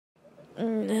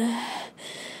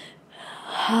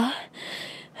Huh?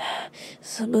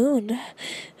 The moon.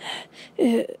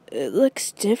 It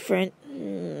looks different.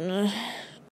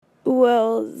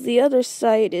 Well, the other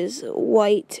side is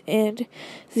white, and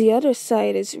the other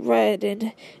side is red,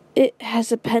 and it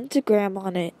has a pentagram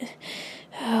on it.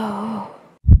 Oh.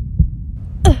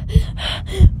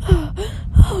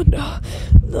 Oh no.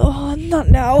 No, not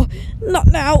now. Not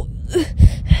now.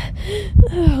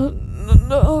 Oh,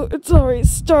 no, it's already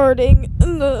starting.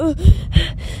 No.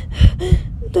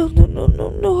 No, no, no, no,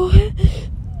 no.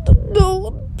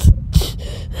 No.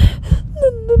 No,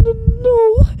 no, no, no.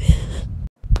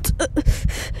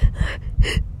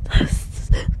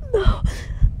 No,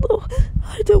 no,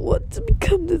 I don't want to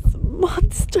become this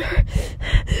monster.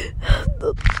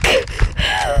 No.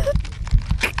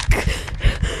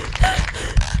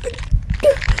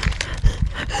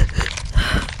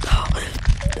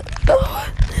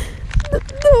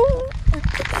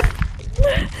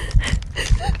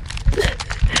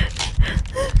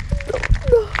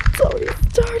 It's already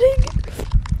starting.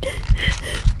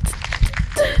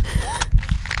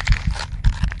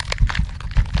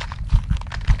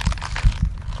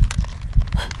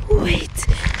 Wait.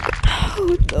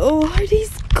 Oh no, are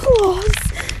these claws?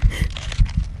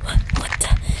 What the?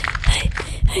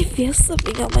 I feel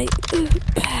something on my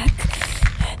back.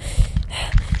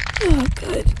 Oh,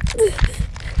 good.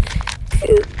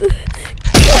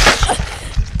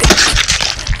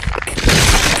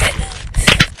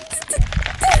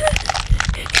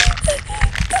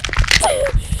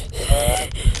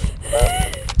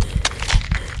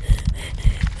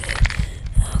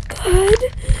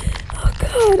 Oh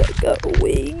God, I got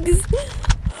wings.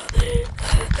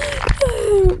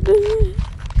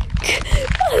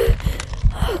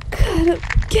 Oh God, I'm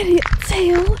getting a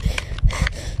tail.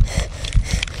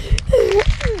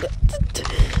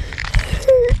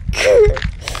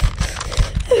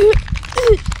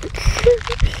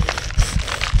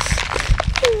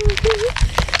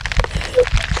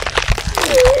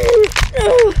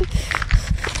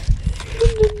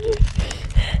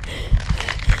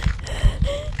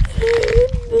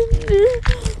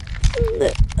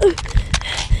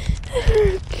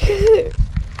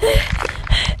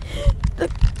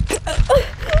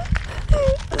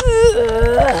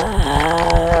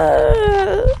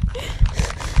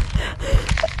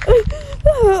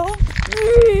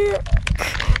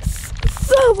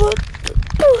 Someone,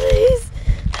 please.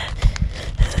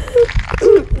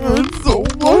 Not so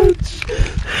much.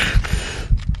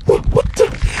 What the?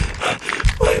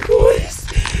 My voice.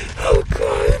 Oh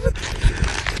God.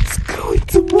 It's going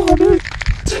demonic.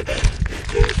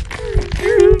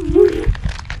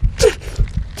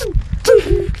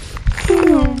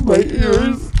 Oh, my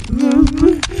ears.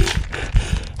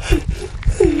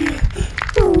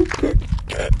 Oh God.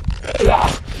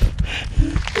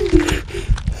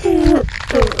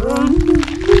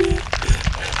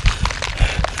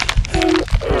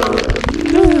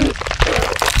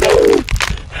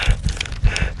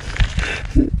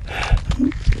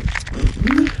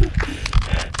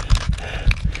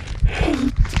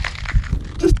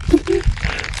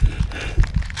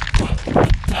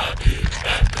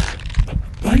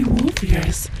 My wolf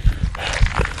ears.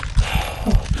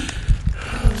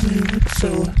 They look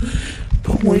so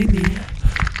pointy.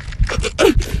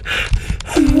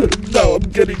 Now I'm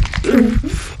getting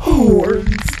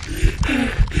horns.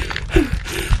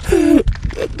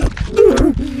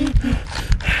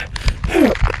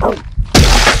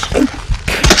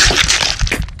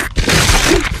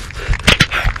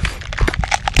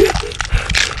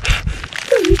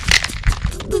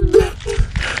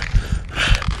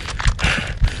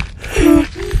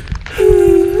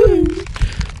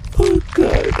 Oh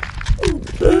God. Oh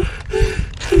God.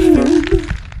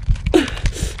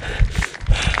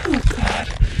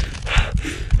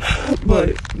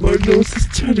 My nose is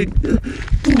turning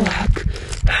black.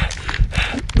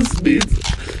 This means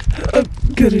I'm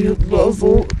getting a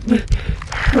muzzle. I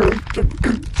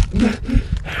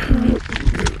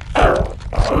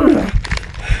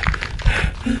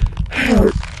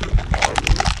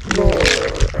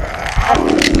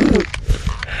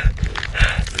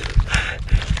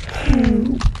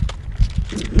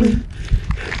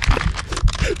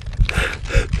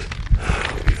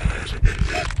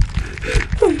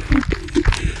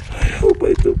hope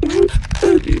I don't hurt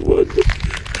anyone.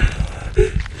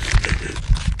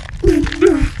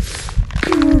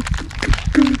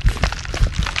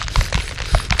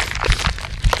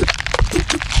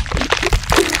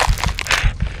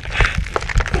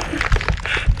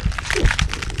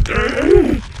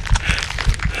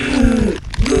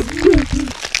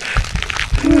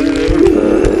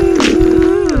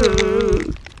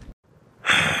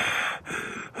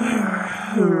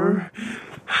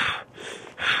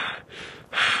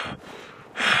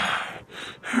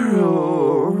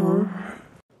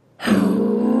 Oh,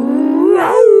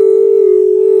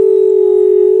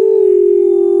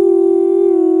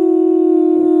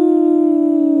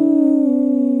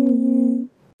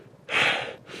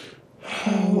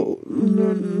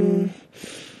 no, no.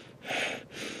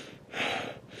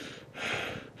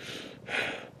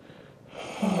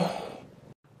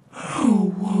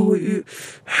 Oh, Wally,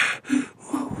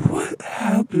 what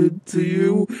happened to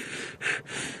you?